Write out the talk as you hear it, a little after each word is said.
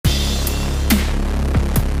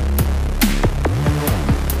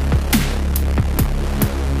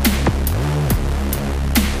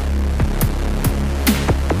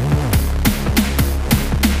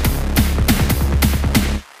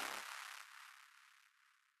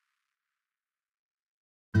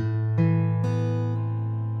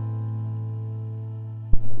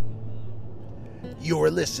You're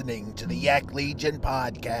listening to the Yak Legion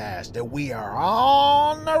podcast, and we are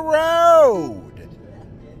on the road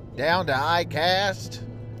down to ICAST,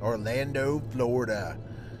 Orlando, Florida.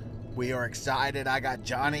 We are excited. I got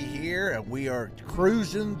Johnny here, and we are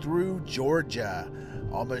cruising through Georgia,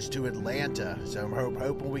 almost to Atlanta. So I'm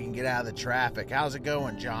hoping we can get out of the traffic. How's it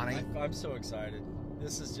going, Johnny? I'm so excited.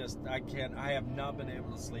 This is just, I have not been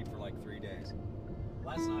able to sleep for like 3 days.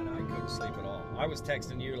 Last night I couldn't sleep at all. I was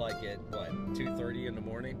texting you like at, what, 2:30 in the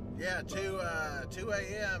morning? Yeah, 2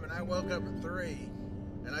 a.m. and I woke up at 3.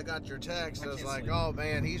 And I got your text. I was like, sleep. Oh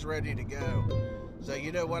man, he's ready to go. So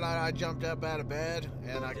you know what? I jumped up out of bed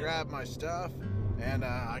and I grabbed my stuff and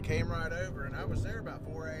I came right over and I was there about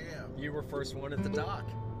 4 a.m. You were first one at the dock.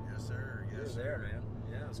 Yes, sir. You Yes, were sir. there, man.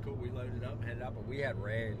 Yeah, it was cool. We loaded up and headed out, but we had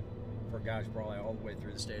rain for, gosh, probably all the way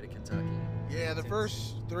through the state of Kentucky. Yeah, the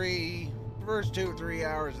first 2 or 3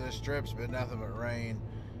 hours of this trip's been nothing but rain.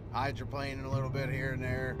 Hydroplaning a little bit here and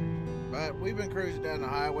there. But we've been cruising down the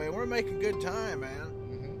highway and we're making good time, man.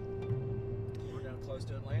 We're down close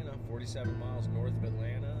to Atlanta, 47 miles north of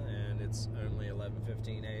Atlanta, and it's only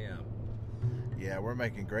 11:15 a.m. Yeah, we're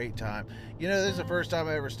making great time. You know, this is the first time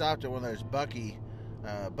I ever stopped at one of those Bucky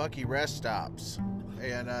rest stops.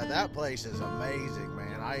 And that place is amazing,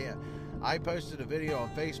 man. I posted a video on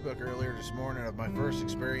Facebook earlier this morning of my first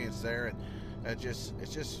experience there, and it's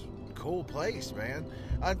just a cool place, man.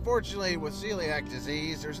 Unfortunately, with celiac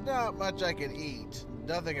disease, there's not much I can eat.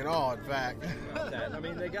 Nothing at all, in fact. I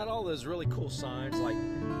mean, they got all those really cool signs like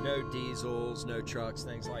no diesels, no trucks,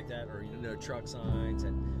 things like that, or no truck signs,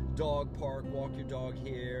 and dog park, walk your dog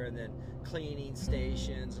here, and then cleaning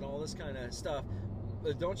stations and all this kind of stuff.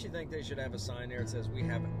 But don't you think they should have a sign there that says we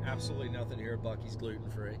have absolutely nothing here at Bucky's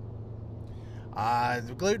gluten-free?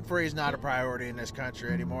 Gluten-free is not a priority in this country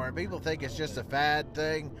anymore, and people think it's just a fad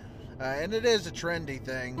thing, and it is a trendy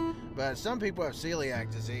thing, but some people have celiac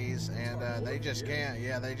disease, and they just can't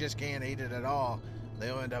eat it at all.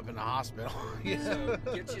 They'll end up in the hospital. So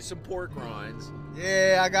get you some pork rinds.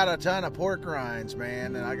 Yeah, I got a ton of pork rinds,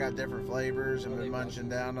 man, and I got different flavors, and been munching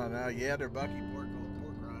down on they're Bucky pork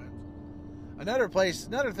rinds.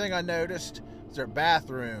 Another thing I noticed is their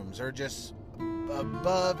bathrooms are just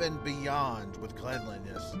above and beyond with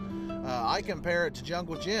cleanliness. I compare it to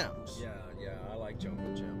jungle gyms. Yeah, I like jungle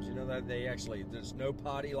gyms. You know that there's no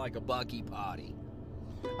potty like a Bucky potty.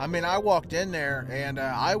 I mean, I walked in there and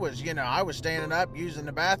I was standing up using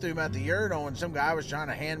the bathroom at the urinal, and some guy was trying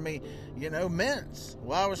to hand me, mints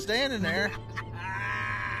while I was standing there.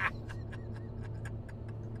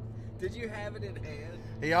 Did you have it in hand?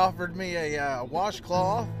 He offered me a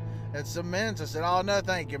washcloth and some mints. I said, "Oh no,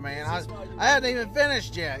 thank you, man. I hadn't even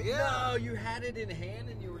finished yet." Yeah. No, you had it in hand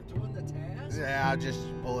and you were doing the task? Yeah, just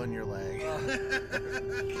pulling your leg.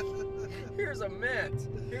 Here's a mint.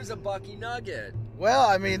 Here's a Bucky nugget. Well,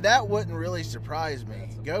 I mean, that wouldn't really surprise me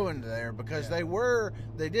going there, because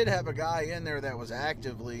they did have a guy in there that was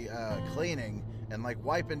actively cleaning and like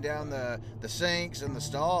wiping down the sinks and the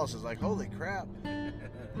stalls. It's like, holy crap.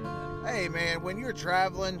 Hey man, when you're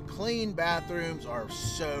traveling, clean bathrooms are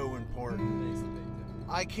so important.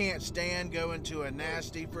 I can't stand going to a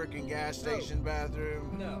nasty freaking gas station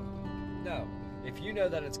bathroom. No. If you know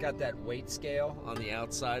that it's got that weight scale on the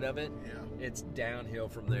outside of it, it's downhill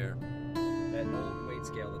from there. That old weight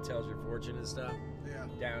scale that tells your fortune and stuff. Yeah.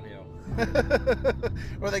 Downhill.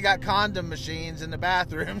 Or they got condom machines in the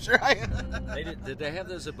bathrooms, right? Did they have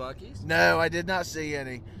those at Bucky's? No, I did not see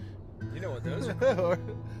any. You know what those are called?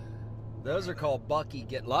 Those are called Bucky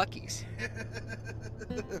Get Luckies.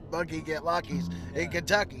 Bucky Get Luckies in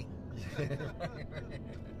Kentucky.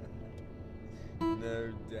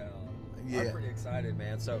 No doubt. Yeah. I'm pretty excited,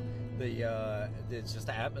 man. So it's just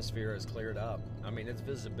the atmosphere has cleared up. I mean, its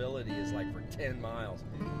visibility is like for 10 miles.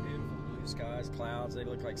 Beautiful blue skies, clouds. They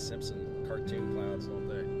look like Simpson cartoon clouds, don't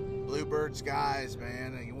they? Bluebird skies,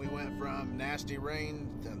 man. And we went from nasty rain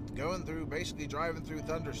to basically driving through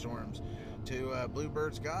thunderstorms to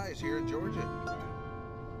bluebird skies here in Georgia.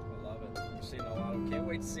 I love it. We've seen a lot of them. Can't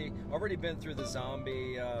wait to see. Already been through the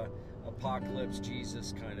zombie apocalypse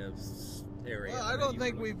Jesus kind of area. Well, I don't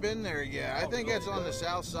think we've been there yet. I think it's on the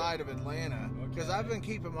south side of Atlanta, because I've been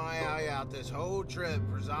keeping my eye out this whole trip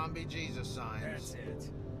for zombie Jesus signs. That's it.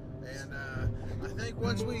 And I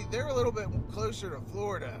think they're a little bit closer to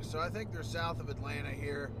Florida, so I think they're south of Atlanta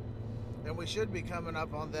here, and we should be coming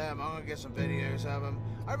up on them. I'm gonna get some videos of them.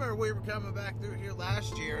 I remember we were coming back through here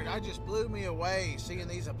last year, and it just blew me away seeing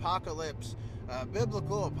these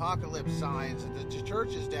biblical apocalypse signs that the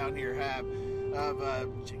churches down here have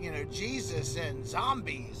of Jesus and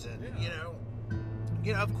zombies,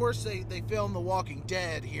 and of course they filmed The Walking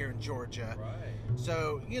Dead here in Georgia. Right.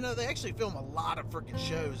 So, you know, they actually film a lot of freaking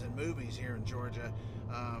shows and movies here in Georgia.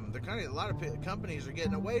 They're kind of, a lot of companies are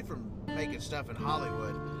getting away from making stuff in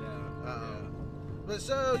Hollywood. But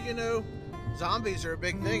so, you know, zombies are a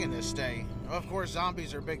big thing in this state. Of course,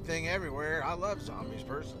 zombies are a big thing everywhere. I love zombies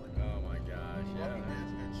personally. Oh my gosh, yeah. Walking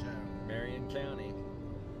Dead's a good show. Marion County.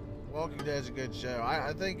 Walking Dead's a good show.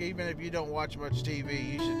 I think even if you don't watch much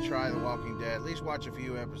TV, you should try The Walking Dead. At least watch a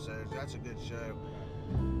few episodes. That's a good show.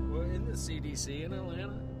 Well, in the CDC in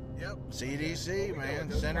Atlanta? Yep, CDC,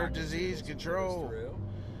 man. Center of Disease Control.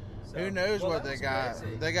 So, who knows what they got?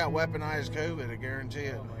 Crazy. They got weaponized COVID, I guarantee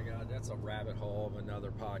it. Oh my God, that's a rabbit hole of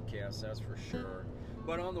another podcast, that's for sure.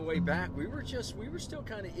 But on the way back, we were still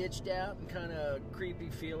kind of itched out and kind of creepy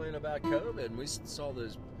feeling about COVID. And we saw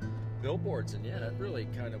those billboards, and yeah, that really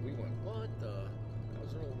kind of, we went, what the? That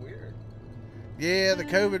was a little weird. Yeah, the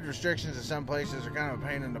COVID restrictions in some places are kind of a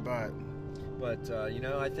pain in the butt. But, you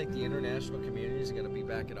know, I think the international community is going to be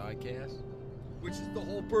back at ICAST, which is the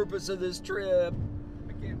whole purpose of this trip.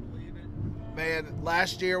 I can't believe it. Man,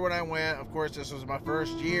 last year when I went, of course, this was my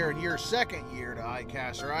first year, and your second year to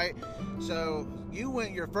ICAST, right? So you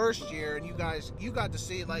went your first year, and you got to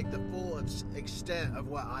see like the full extent of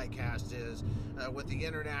what ICAST is with the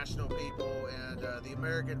international people and the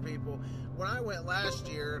American people. When I went last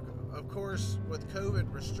year, of course, with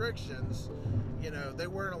COVID restrictions, you know, they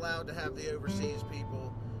weren't allowed to have the overseas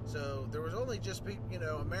people. So there was only just people, you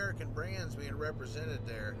know, American brands being represented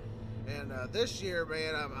there. And this year,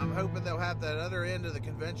 man, I'm hoping they'll have that other end of the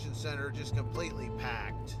convention center just completely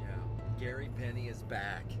packed. Yeah, Gary Penny is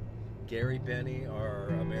back. Gary Penny, our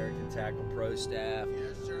American Tackle Pro staff.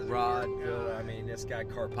 Yes, sir. Rod, I mean, this guy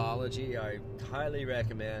Carpology. I highly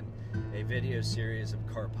recommend a video series of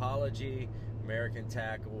Carpology, American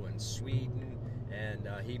Tackle in Sweden, and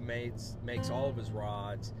he makes all of his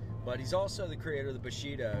rods. But he's also the creator of the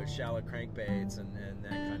Bushido, shallow crankbaits, and that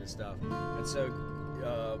kind of stuff. And so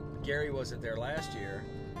Gary wasn't there last year,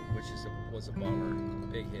 which was a bummer,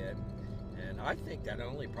 big hit. And I think that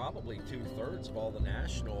only probably 2/3 of all the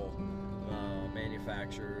national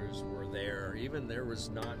manufacturers were there. Even there was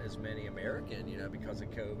not as many American, you know, because of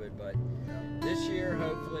COVID. But this year,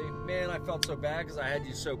 hopefully, man, I felt so bad because I had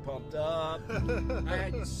you so pumped up. I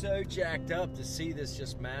had you so jacked up to see this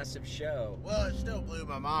just massive show. Well, it still blew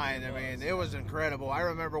my mind. I mean, it was incredible. I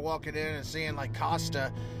remember walking in and seeing like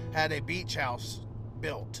Costa had a beach house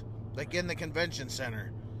built, like in the convention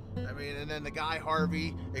center. I mean, and then the Guy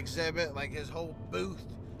Harvey exhibit, like his whole booth,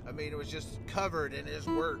 I mean, it was just covered in his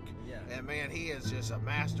work. Yeah. And man, he is just a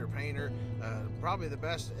master painter, probably the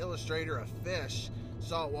best illustrator of fish,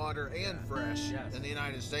 saltwater and fresh in the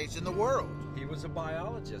United States, in the world. He was a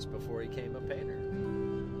biologist before he became a painter.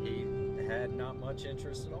 He had not much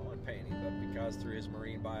interest at all in painting, but because through his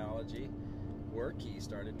marine biology work, he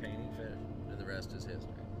started painting fish, and the rest is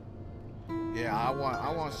history. Yeah, I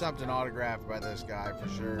want something autographed by this guy for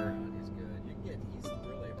sure. He's good. He's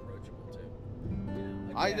really approachable too.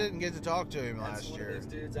 Yeah, I didn't get to talk to him last year. That's one of those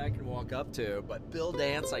dudes I can walk up to, but Bill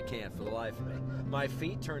Dance I can't for the life of me. My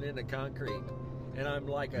feet turn into concrete, and I'm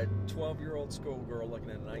like a 12-year-old schoolgirl looking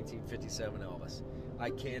at a 1957 Elvis.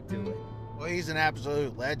 I can't do it. Well, he's an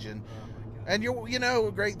absolute legend. Oh my God. And you know,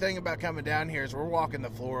 a great thing about coming down here is we're walking the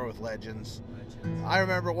floor with legends. I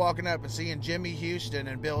remember walking up and seeing Jimmy Houston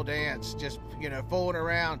and Bill Dance just, you know, fooling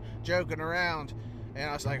around, joking around. And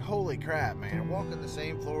I was like, holy crap, man. Walking the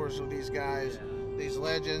same floors with these guys, these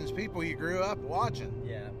legends, people you grew up watching.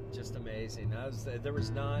 Yeah, just amazing. There was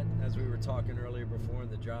not, as we were talking earlier before in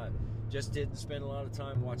the drive, just didn't spend a lot of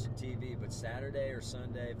time watching TV. But Saturday or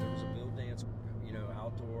Sunday, if there was a Bill Dance, you know,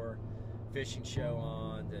 outdoor fishing show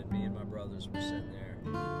on, then me and my brothers were sitting there,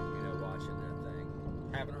 you know, watching that thing.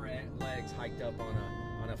 Having our legs hiked up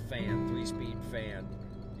on a fan, 3-speed fan,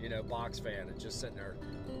 you know, box fan, and just sitting there,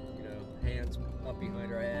 you know, hands up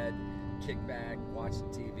behind our head, kick back, watching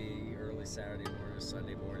TV early Saturday morning or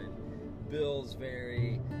Sunday morning. Bill's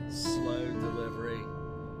very slow delivery.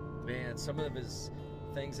 Man, some of his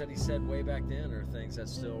things that he said way back then are things that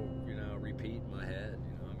still, you know, repeat in my head.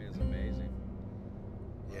 You know, I mean, it's amazing.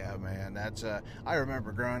 Yeah, man, that's I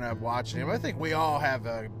remember growing up watching him. I think we all have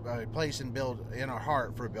a place in our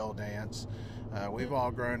heart for Bill Dance. We've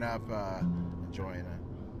all grown up enjoying it.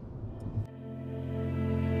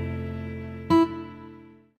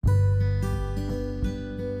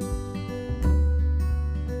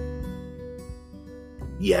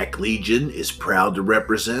 Yak Legion is proud to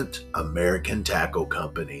represent American Tackle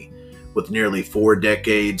Company. With nearly 4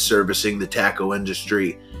 decades servicing the tackle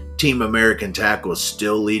industry, Team American Tackle is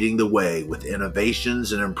still leading the way with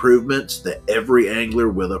innovations and improvements that every angler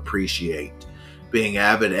will appreciate. Being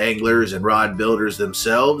avid anglers and rod builders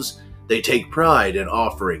themselves, They take pride in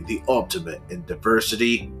offering the ultimate in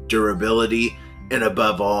diversity, durability, and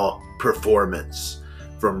above all, performance.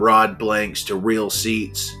 From rod blanks to reel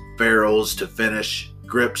seats, ferrules to finish,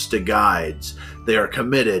 grips to guides, they are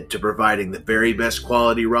committed to providing the very best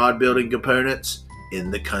quality rod building components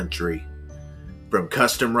in the country. From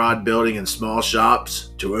custom rod building in small shops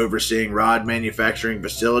to overseeing rod manufacturing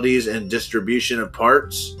facilities and distribution of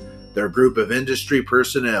parts, their group of industry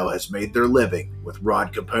personnel has made their living with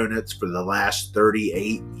rod components for the last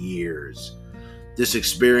 38 years. This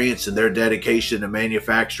experience and their dedication to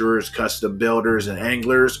manufacturers, custom builders, and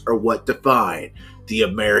anglers are what define the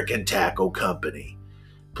American Tackle Company.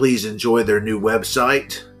 Please enjoy their new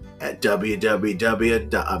website at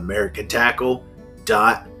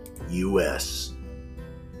www.americantackle.us.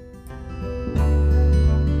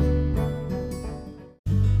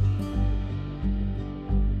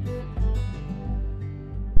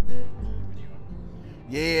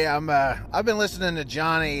 Yeah, I've been listening to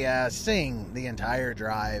Johnny sing the entire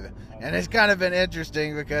drive, and it's kind of been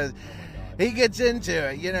interesting because he gets into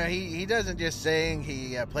it. You know, he doesn't just sing;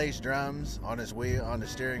 he plays drums on his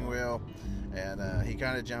steering wheel, and he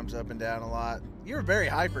kind of jumps up and down a lot. You're a very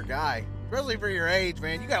hyper guy, especially for your age,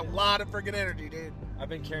 man. You got a lot of freaking energy, dude. I've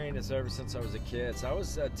been carrying this ever since I was a kid. So I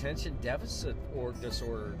was attention deficit or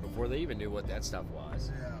disorder before they even knew what that stuff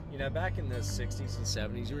was. Yeah. You know, back in the 60s and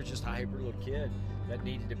 70s, you were just a hyper little kid that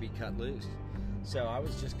needed to be cut loose. So I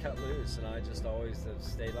was just cut loose, and I just always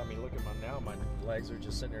stayed. I mean, look at my legs are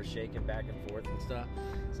just sitting there shaking back and forth and stuff.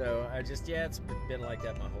 So I just, it's been like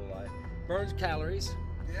that my whole life. Burns calories,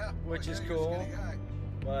 Yeah. which is You're a cool. skinny guy.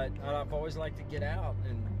 But I've always liked to get out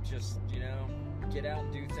and just, get out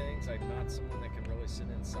and do things. I'm not someone that can really sit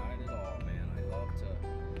inside at all, man. I love to.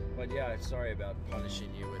 But yeah, sorry about punishing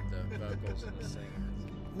you with the vocals and the singing.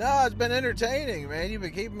 No, it's been entertaining, man. You've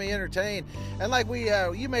been keeping me entertained. And like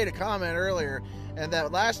you made a comment earlier, and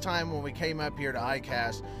that last time when we came up here to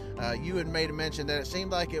ICAST, you had made a mention that it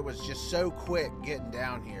seemed like it was just so quick getting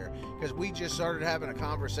down here because we just started having a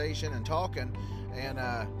conversation and talking, and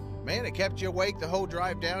man, it kept you awake the whole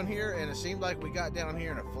drive down here, and it seemed like we got down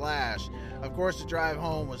here in a flash. Of course, the drive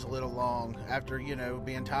home was a little long after,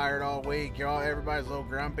 being tired all week. Everybody's a little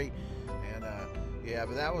grumpy, and yeah,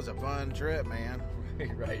 but that was a fun trip, man.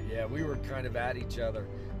 Right, yeah, we were kind of at each other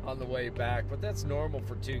on the way back, but that's normal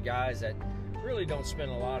for two guys that really don't spend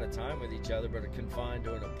a lot of time with each other, but are confined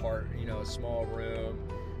to a small room,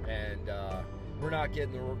 and we're not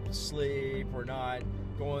getting the sleep, we're not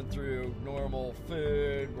going through normal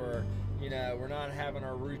food, we're not having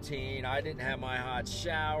our routine. I didn't have my hot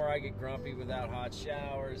shower. I get grumpy without hot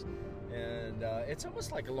showers, and it's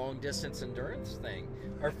almost like a long distance endurance thing.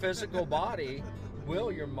 Our physical body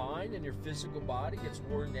your mind and your physical body gets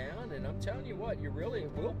worn down, and I'm telling you what, you really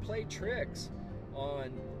will play tricks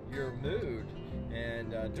on your mood.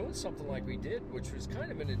 And doing something like we did, which was kind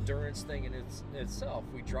of an endurance thing in itself.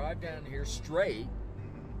 We drive down here straight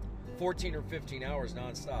 14 or 15 hours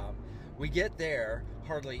nonstop. We get there,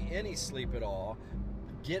 hardly any sleep at all,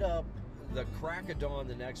 get up the crack of dawn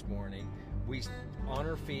the next morning. We on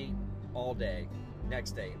our feet all day.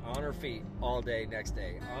 Next day, on our feet all day, next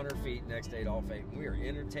day, on our feet, next day, all day. We are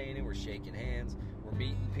entertaining, we're shaking hands, we're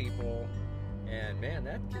meeting people, and man,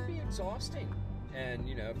 that can be exhausting. And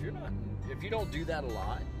if you don't do that a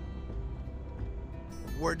lot,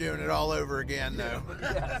 We're doing it all over again, though.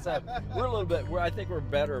 yeah, so we're a little bit, I think we're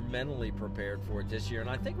better mentally prepared for it this year, and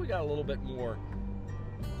I think we got a little bit more,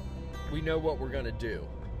 we know what we're going to do,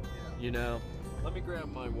 Let me grab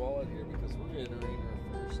my wallet here because we're entering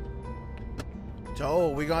our first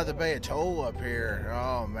Toll, we got to pay a toll up here.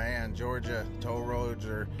 Oh man, Georgia toll roads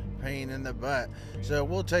are a pain in the butt. So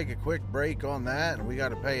we'll take a quick break on that, and we got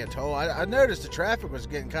to pay a toll. I noticed the traffic was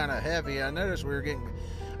getting kind of heavy. I noticed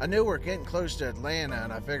I knew we're getting close to Atlanta,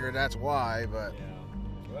 and I figured that's why, but yeah.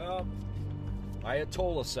 Well, I had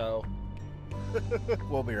told us so.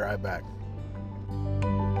 We'll be right back.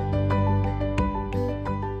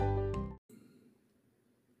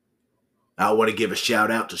 I want to give a shout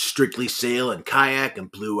out to Strictly Sail and Kayak in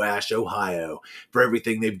Blue Ash, Ohio, for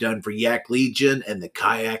everything they've done for Yak Legion and the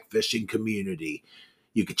kayak fishing community.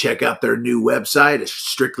 You can check out their new website at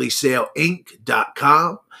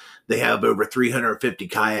strictlysailinc.com. They have over 350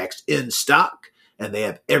 kayaks in stock, and they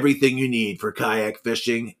have everything you need for kayak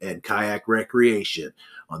fishing and kayak recreation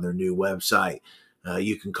on their new website.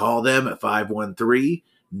 You can call them at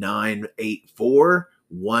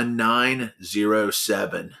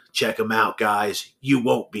 513-984-1907. Check them out, guys. You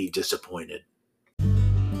won't be disappointed.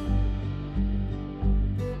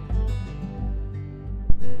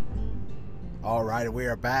 All right, we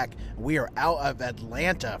are back. We are out of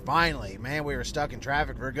Atlanta, finally. Man, we were stuck in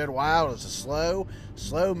traffic for a good while. It was a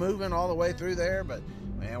slow moving all the way through there, but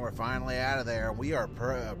man, we're finally out of there. We are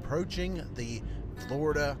approaching the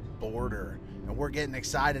Florida border, and we're getting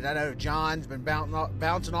excited. I know John's been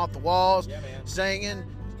bouncing off the walls, singing,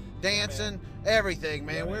 dancing, everything,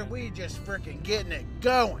 man. We just freaking getting it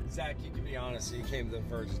going. Zach, you can be honest, you came to the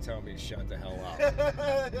verge of telling me to shut the hell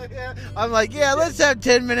up. I'm like, yeah, let's have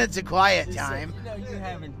 10 minutes of quiet time. Said, you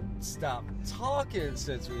haven't stopped talking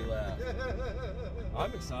since we left.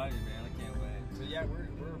 I'm excited, man. I can't wait. So yeah,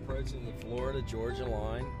 we're approaching the Florida-Georgia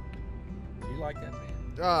line. You like that, man?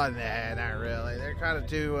 Oh, nah, not really. They're kind of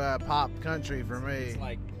too pop country for me. It's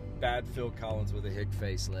like bad Phil Collins with a hick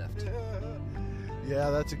facelift.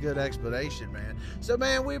 Yeah, that's a good explanation, man. So,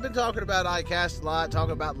 man, we've been talking about ICAST a lot,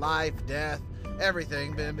 talking about life, death,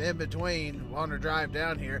 everything in between on our drive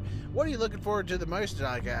down here. What are you looking forward to the most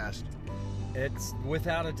at ICAST? It's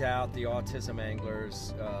without a doubt the Autism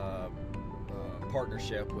Anglers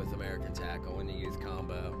partnership with American Tackle and the Youth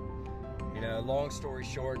Combo. You know, long story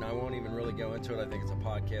short, and I won't even really go into it, I think it's a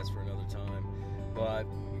podcast for another time, but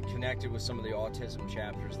connected with some of the autism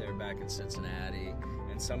chapters there back in Cincinnati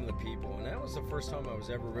and some of the people, and that was the first time I was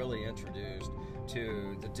ever really introduced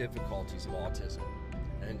to the difficulties of autism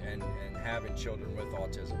and having children with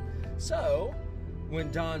autism. So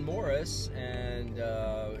when Don Morris and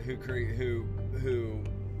who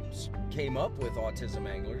came up with Autism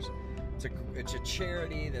Anglers, it's a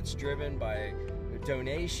charity that's driven by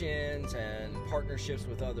donations and partnerships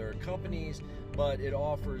with other companies, but it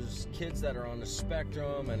offers kids that are on the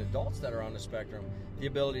spectrum and adults that are on the spectrum the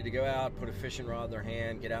ability to go out, put a fishing rod in their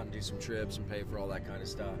hand, get out and do some trips and pay for all that kind of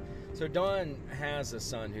stuff. So Don has a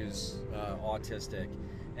son who's autistic,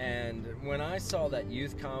 and when I saw that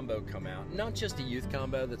youth combo come out, not just a youth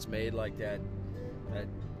combo that's made like that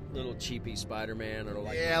little cheapy Spider-Man or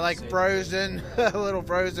like Frozen, a little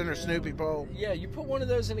Frozen or Snoopy pole. Yeah, you put one of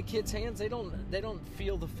those in a kid's hands, they don't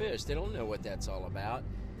feel the fish. They don't know what that's all about.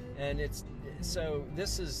 And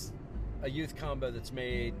this is a youth combo that's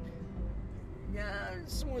made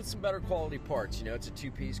with some better quality parts. You know, it's a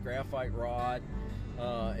 2-piece graphite rod.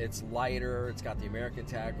 It's lighter. It's got the American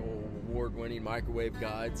Tackle award-winning microwave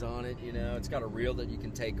guides on it. You know, it's got a reel that you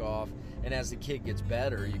can take off, and as the kid gets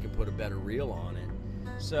better, you can put a better reel on it.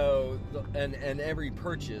 So, and every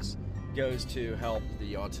purchase goes to help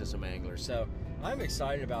the Autism Angler. So I'm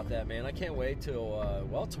excited about that, man. I can't wait till,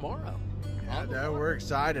 tomorrow. I know, we're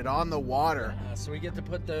excited. On the water. Yeah, so we get to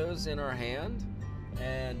put those in our hand,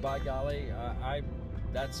 and by golly,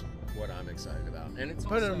 that's what I'm excited about. And it's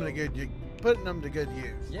putting them to good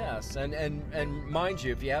use. Yes, and mind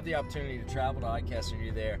you, if you have the opportunity to travel to ICAST and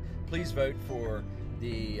you're there, please vote for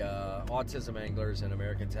the Autism Anglers and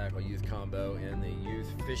American Tackle Youth Combo in the youth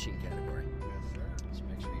fishing category. Yes, sir. So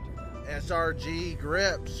make sure you do that. SRG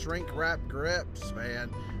grips, shrink wrap grips, man.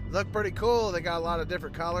 Look pretty cool. They got a lot of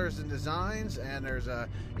different colors and designs, and there's a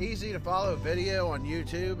easy to follow video on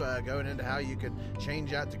YouTube going into how you can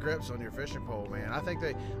change out the grips on your fishing pole, man. I think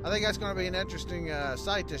that's going to be an interesting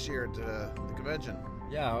sight this year at the convention.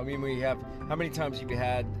 Yeah, I mean, we have, how many times have you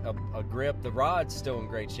had a grip, the rod's still in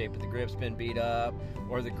great shape, but the grip's been beat up,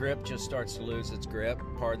 or the grip just starts to lose its grip,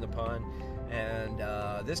 pardon the pun, and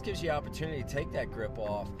this gives you the opportunity to take that grip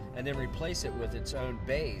off and then replace it with its own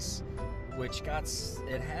base, which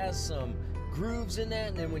it has some grooves in that,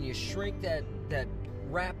 and then when you shrink that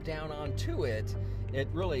wrap down onto it, it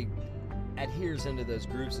really adheres into those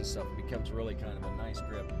grooves and stuff. It becomes really kind of a nice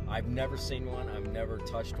grip. I've never seen one. I've never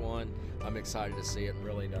touched one. I'm excited to see it and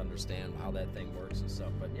really to understand how that thing works and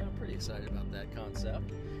stuff. But yeah, I'm pretty excited about that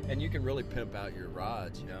concept. And you can really pimp out your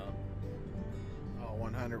rods, you know. Oh,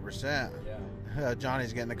 100%. Yeah.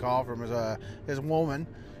 Johnny's getting a call from his woman.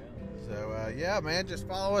 So yeah, man, just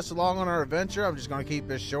follow us along on our adventure. I'm just going to keep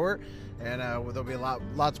this short, and there'll be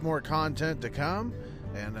lots more content to come.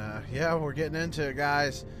 And yeah, we're getting into it,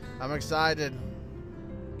 guys. I'm excited.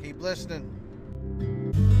 Keep listening.